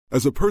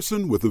As a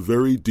person with a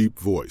very deep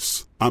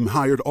voice, I'm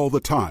hired all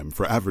the time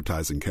for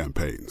advertising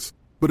campaigns.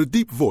 But a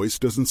deep voice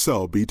doesn't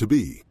sell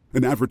B2B,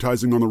 and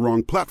advertising on the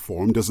wrong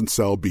platform doesn't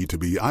sell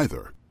B2B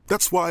either.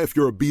 That's why if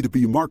you're a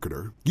B2B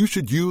marketer, you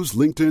should use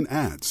LinkedIn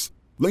ads.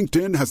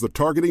 LinkedIn has the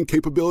targeting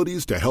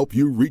capabilities to help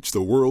you reach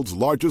the world's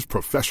largest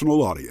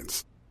professional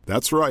audience.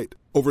 That's right,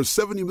 over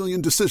 70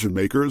 million decision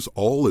makers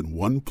all in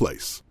one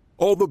place.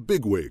 All the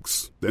big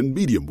wigs, then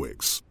medium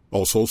wigs,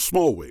 also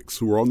small wigs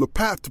who are on the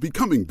path to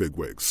becoming big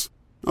wigs.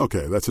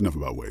 Okay, that's enough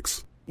about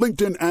wigs.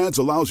 LinkedIn ads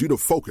allows you to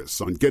focus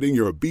on getting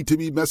your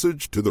B2B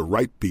message to the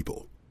right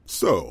people.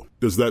 So,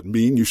 does that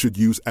mean you should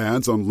use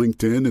ads on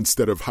LinkedIn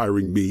instead of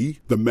hiring me,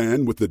 the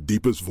man with the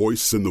deepest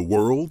voice in the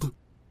world?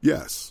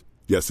 Yes.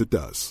 Yes, it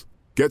does.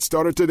 Get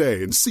started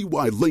today and see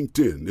why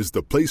LinkedIn is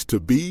the place to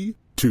be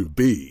to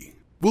be.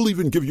 We'll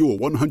even give you a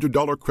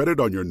 $100 credit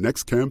on your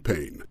next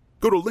campaign.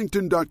 Go to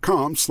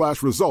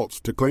linkedin.com/results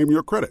to claim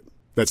your credit.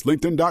 That's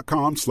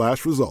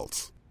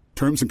linkedin.com/results.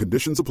 Terms and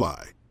conditions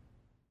apply.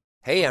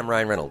 Hey, I'm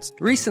Ryan Reynolds.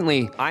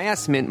 Recently, I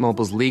asked Mint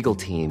Mobile's legal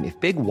team if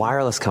big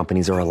wireless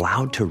companies are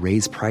allowed to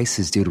raise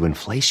prices due to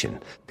inflation.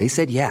 They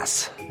said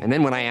yes. And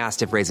then when I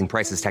asked if raising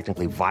prices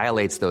technically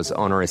violates those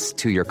onerous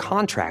two-year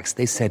contracts,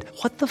 they said,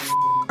 "What the f***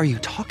 are you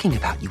talking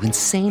about, you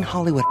insane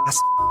Hollywood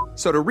ass?"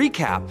 So to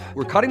recap,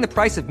 we're cutting the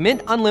price of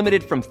Mint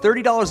Unlimited from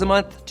 $30 a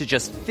month to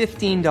just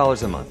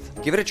 $15 a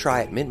month. Give it a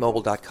try at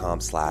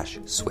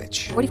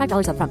mintmobile.com/switch.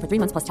 $45 up front for 3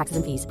 months plus taxes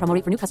and fees. Promo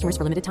rate for new customers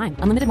for limited time.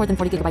 Unlimited more than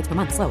 40 gigabytes per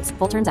month. Slows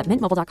full terms at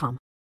mintmobile.com.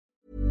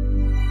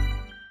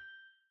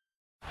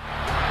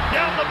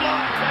 Down the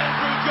block,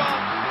 Andrew John.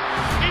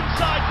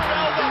 Inside for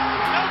Elba.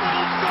 Elba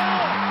will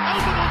score.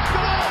 Elba will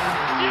score.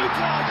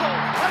 Newcastle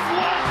have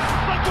won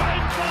the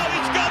Grand Final.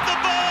 He's got the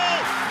ball.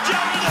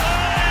 Jared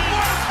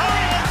Hayes.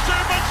 Oh,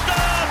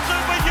 superstar,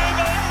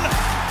 superhuman.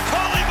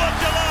 Collie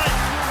Modulite.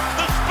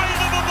 The speed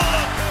of a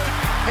bullet.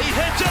 He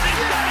hits it.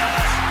 He's got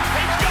it.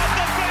 He's got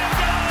the field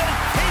goal.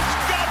 He's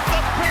got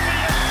the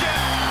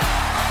premiership.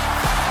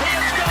 He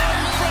has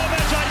gone from,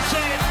 as I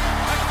said,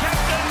 a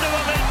captain to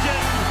a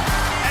legend.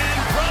 And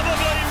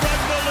probably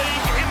rugby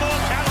league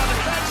immortality.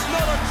 That's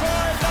not a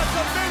try. That's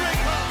a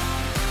miracle.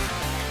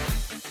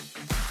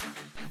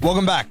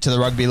 Welcome back to the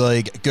Rugby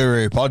League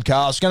Guru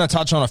podcast. Going to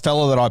touch on a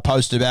fellow that I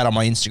posted about on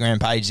my Instagram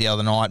page the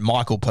other night,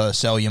 Michael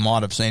Purcell. You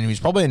might have seen him. He's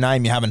probably a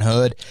name you haven't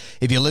heard.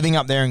 If you're living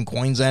up there in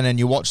Queensland and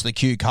you watch the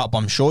Q Cup,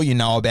 I'm sure you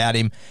know about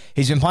him.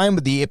 He's been playing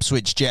with the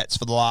Ipswich Jets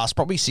for the last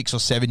probably 6 or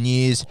 7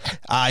 years.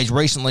 He's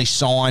recently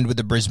signed with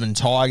the Brisbane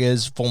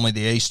Tigers, formerly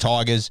the East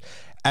Tigers,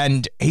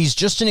 and he's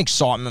just an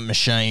excitement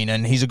machine.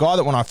 And he's a guy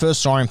that when I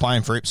first saw him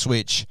playing for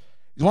Ipswich,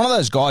 he's one of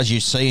those guys you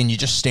see and you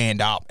just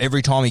stand up.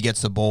 Every time he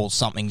gets the ball,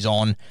 something's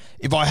on.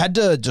 If I had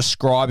to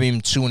describe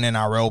him to an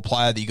NRL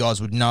player that you guys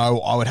would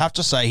know, I would have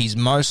to say he's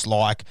most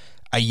like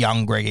a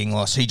young Greg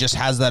Inglis. He just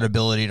has that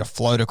ability to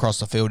float across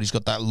the field. He's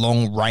got that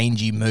long,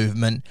 rangy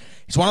movement.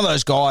 He's one of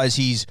those guys,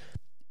 he's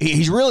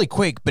really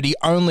quick, but he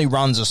only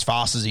runs as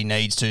fast as he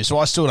needs to. So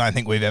I still don't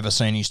think we've ever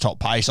seen his top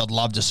pace. I'd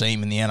love to see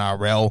him in the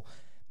NRL.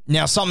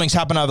 Now, something's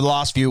happened over the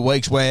last few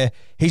weeks where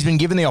he's been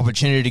given the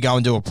opportunity to go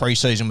and do a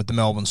preseason with the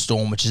Melbourne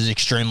Storm, which is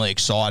extremely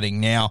exciting.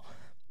 Now,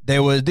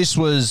 let's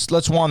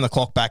wind the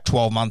clock back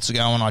 12 months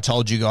ago, and I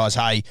told you guys,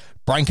 hey,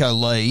 Branko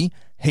Lee,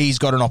 he's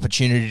got an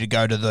opportunity to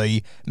go to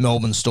the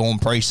Melbourne Storm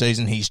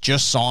preseason. He's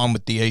just signed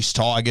with the East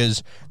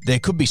Tigers. There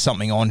could be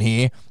something on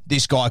here.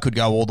 This guy could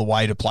go all the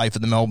way to play for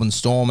the Melbourne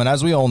Storm. And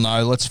as we all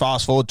know, let's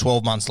fast forward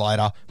 12 months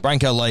later.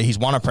 Branko Lee, he's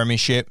won a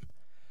premiership.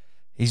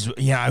 He's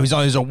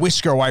a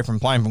whisker away from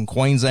playing from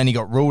Queensland. He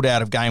got ruled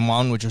out of game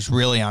one, which was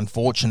really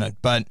unfortunate.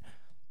 But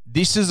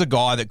this is a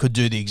guy that could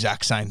do the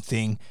exact same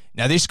thing.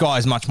 Now, this guy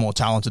is much more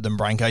talented than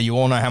Branko. You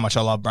all know how much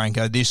I love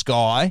Branko. This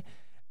guy,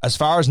 as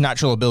far as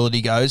natural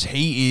ability goes,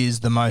 he is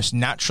the most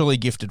naturally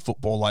gifted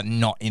footballer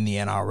not in the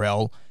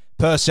NRL.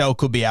 Purcell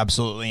could be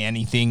absolutely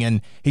anything,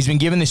 and he's been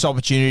given this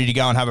opportunity to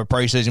go and have a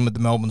preseason with the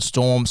Melbourne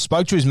Storm.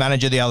 Spoke to his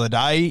manager the other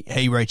day.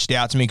 He reached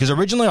out to me because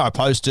originally I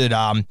posted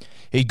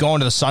he'd gone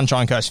to the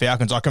Sunshine Coast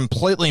Falcons. I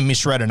completely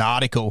misread an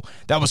article.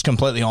 That was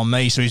completely on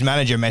me. So his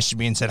manager messaged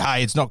me and said,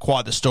 hey, it's not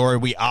quite the story.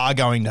 We are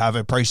going to have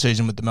a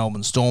preseason with the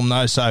Melbourne Storm,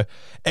 though. So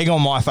egg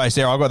on my face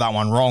there. I got that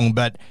one wrong,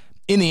 but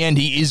in the end,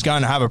 he is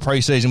going to have a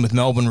preseason with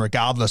Melbourne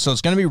regardless. So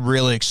it's going to be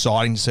really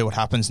exciting to see what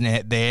happens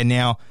there.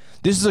 Now,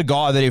 this is a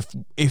guy that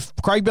if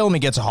Craig Bellamy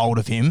gets a hold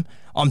of him,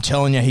 I'm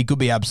telling you, he could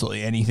be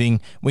absolutely anything.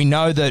 We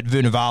know that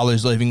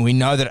Vunivalu's leaving. We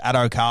know that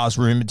Addo Carr's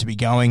rumoured to be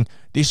going.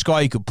 This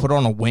guy, you could put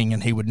on a wing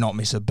and he would not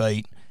miss a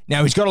beat.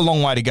 Now, he's got a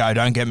long way to go,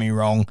 don't get me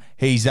wrong.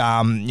 He's he's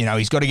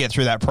got to get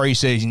through that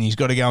preseason. He's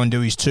got to go and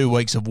do his 2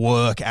 weeks of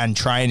work and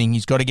training.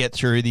 He's got to get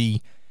through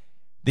the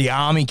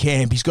army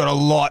camp. He's got a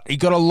lot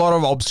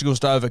of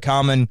obstacles to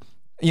overcome. And,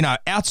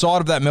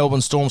 outside of that Melbourne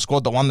Storm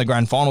squad that won the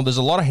grand final, there's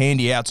a lot of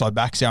handy outside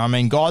backs there. I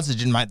mean, guys that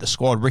didn't make the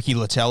squad, Ricky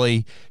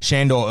Latelli,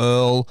 Shandor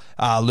Earl,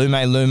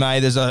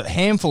 Lume. There's a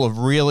handful of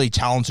really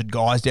talented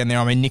guys down there.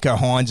 I mean, Nico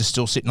Hines is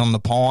still sitting on the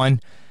pine.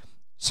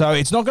 So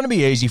it's not going to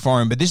be easy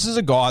for him, but this is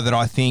a guy that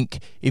I think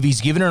if he's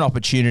given an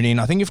opportunity,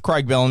 and I think if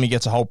Craig Bellamy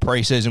gets a whole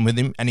preseason with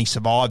him and he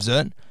survives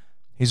it,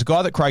 he's a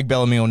guy that Craig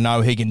Bellamy will know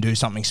he can do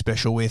something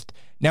special with.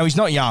 Now, he's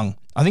not young.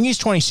 I think he's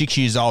 26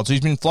 years old, so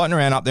he's been floating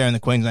around up there in the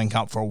Queensland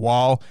Cup for a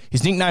while.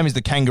 His nickname is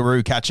the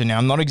Kangaroo Catcher. Now,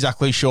 I'm not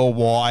exactly sure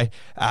why.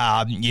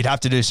 You'd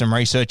have to do some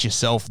research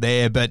yourself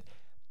there, but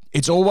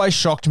it's always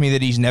shocked me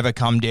that he's never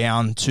come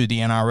down to the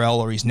NRL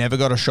or he's never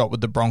got a shot with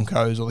the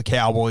Broncos or the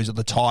Cowboys or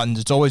the Titans.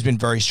 It's always been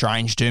very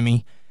strange to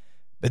me.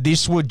 But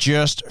this would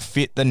just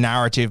fit the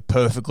narrative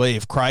perfectly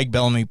if Craig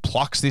Bellamy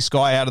plucks this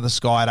guy out of the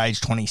sky at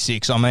age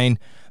 26. I mean,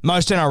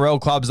 most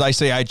NRL clubs, they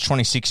see age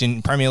 26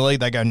 in Premier League,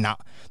 they go, nah,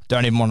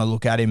 don't even want to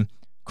look at him.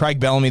 Craig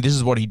Bellamy, this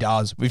is what he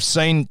does. We've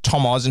seen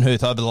Tom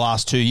Eisenhuth over the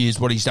last 2 years,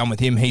 what he's done with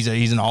him. He's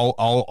an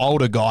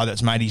older guy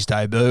that's made his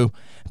debut.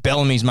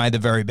 Bellamy's made the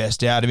very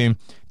best out of him.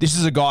 This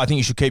is a guy I think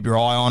you should keep your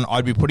eye on.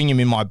 I'd be putting him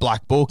in my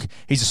black book.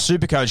 He's a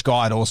super coach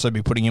guy I'd also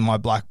be putting in my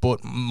black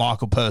book,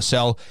 Michael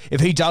Purcell.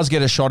 If he does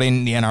get a shot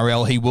in the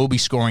NRL, he will be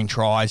scoring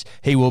tries.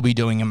 He will be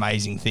doing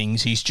amazing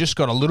things. He's just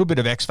got a little bit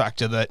of X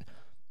factor that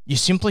you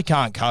simply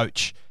can't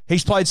coach.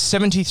 He's played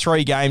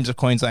 73 games of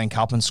Queensland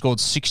Cup and scored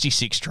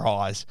 66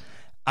 tries.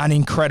 An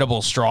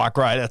incredible strike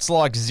rate. It's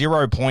like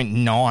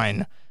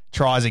 0.9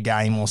 tries a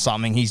game or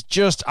something. He's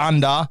just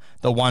under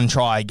the 1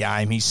 try a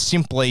game. He's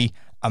simply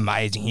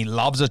amazing. He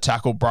loves a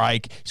tackle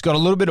break. He's got a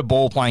little bit of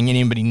ball playing in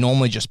him, but he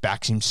normally just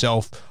backs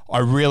himself. I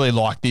really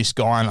like this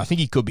guy, and I think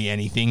he could be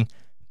anything.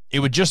 It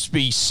would just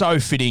be so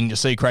fitting to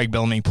see Craig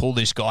Bellamy pull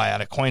this guy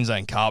out of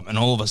Queensland Cup, and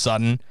all of a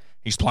sudden,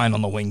 he's playing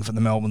on the wing for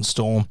the Melbourne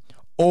Storm.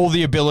 All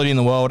the ability in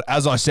the world.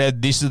 As I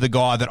said, this is the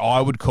guy that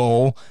I would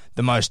call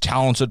the most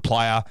talented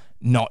player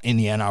not in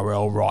the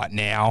NRL right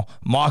now.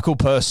 Michael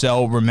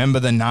Purcell,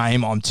 remember the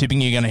name. I'm tipping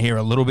you're going to hear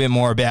a little bit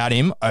more about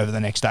him over the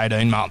next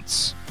 18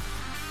 months.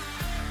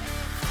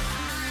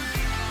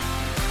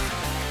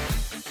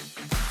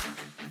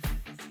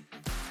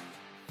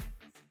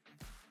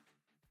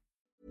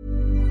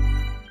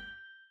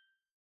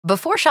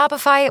 Before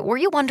Shopify, were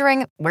you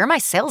wondering, where are my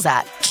sales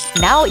at?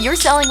 Now you're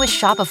selling with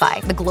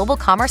Shopify, the global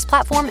commerce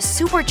platform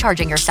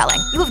supercharging your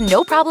selling. You have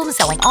no problem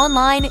selling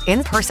online,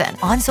 in person,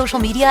 on social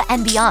media,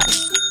 and beyond.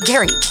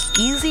 Gary,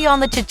 easy on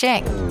the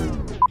cha-ching.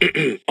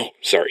 Oh,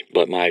 sorry,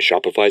 but my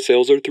Shopify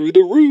sales are through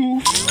the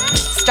roof.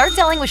 Start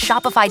selling with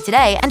Shopify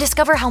today and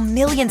discover how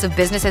millions of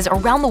businesses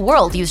around the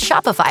world use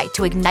Shopify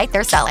to ignite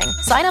their selling.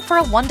 Sign up for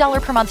a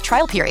 $1 per month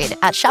trial period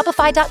at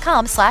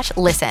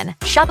shopify.com/listen.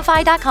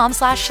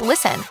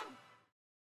 Shopify.com/listen.